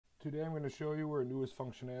Today I'm going to show you our newest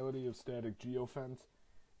functionality of Static Geofence.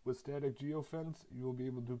 With Static Geofence, you will be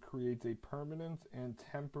able to create a permanent and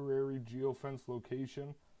temporary geofence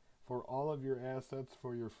location for all of your assets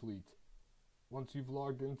for your fleet. Once you've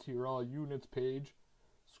logged into your All Units page,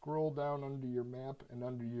 scroll down under your map and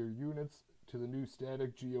under your units to the new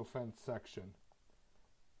Static Geofence section.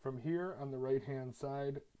 From here, on the right hand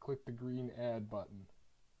side, click the green Add button.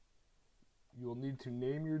 You will need to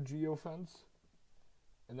name your geofence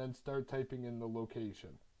and then start typing in the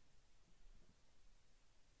location.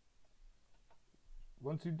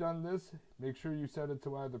 Once you've done this, make sure you set it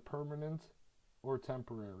to either permanent or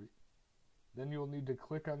temporary. Then you'll need to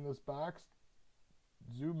click on this box,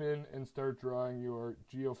 zoom in, and start drawing your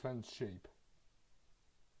geofence shape.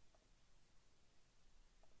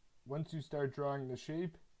 Once you start drawing the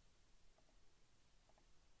shape,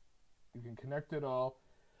 you can connect it all.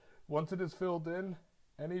 Once it is filled in,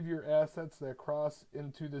 any of your assets that cross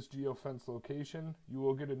into this geofence location, you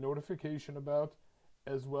will get a notification about,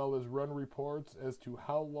 as well as run reports as to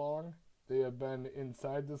how long they have been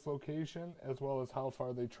inside this location, as well as how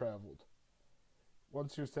far they traveled.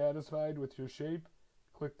 Once you're satisfied with your shape,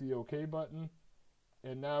 click the OK button,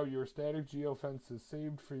 and now your Static Geofence is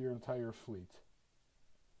saved for your entire fleet.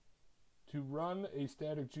 To run a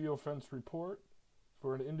Static Geofence report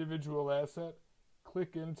for an individual asset,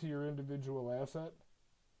 click into your individual asset,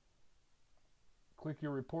 click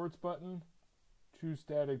your Reports button, choose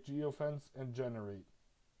Static Geofence, and Generate.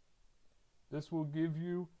 This will give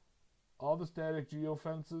you all the static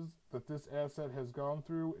geofences that this asset has gone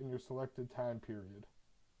through in your selected time period.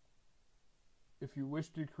 If you wish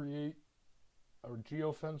to create a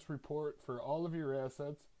geofence report for all of your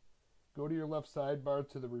assets, go to your left sidebar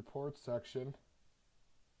to the Reports section,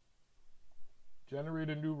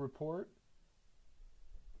 generate a new report.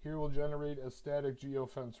 Here we'll generate a Static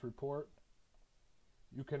Geofence report.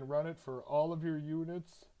 You can run it for all of your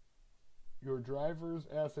units, your drivers,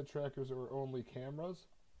 asset trackers, or only cameras.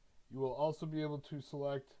 You will also be able to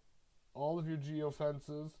select all of your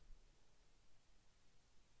geofences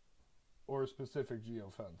or a specific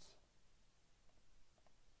geofence.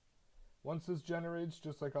 Once this generates,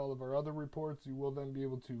 just like all of our other reports, you will then be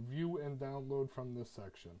able to view and download from this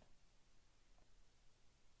section.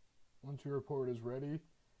 Once your report is ready,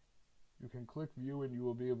 you can click View and you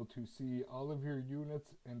will be able to see all of your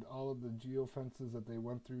units and all of the geofences that they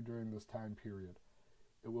went through during this time period.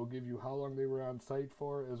 It will give you how long they were on site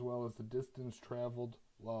for, as well as the distance traveled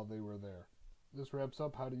while they were there. This wraps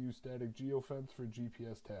up how to use Static Geofence for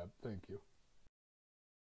GPSTab. Thank you.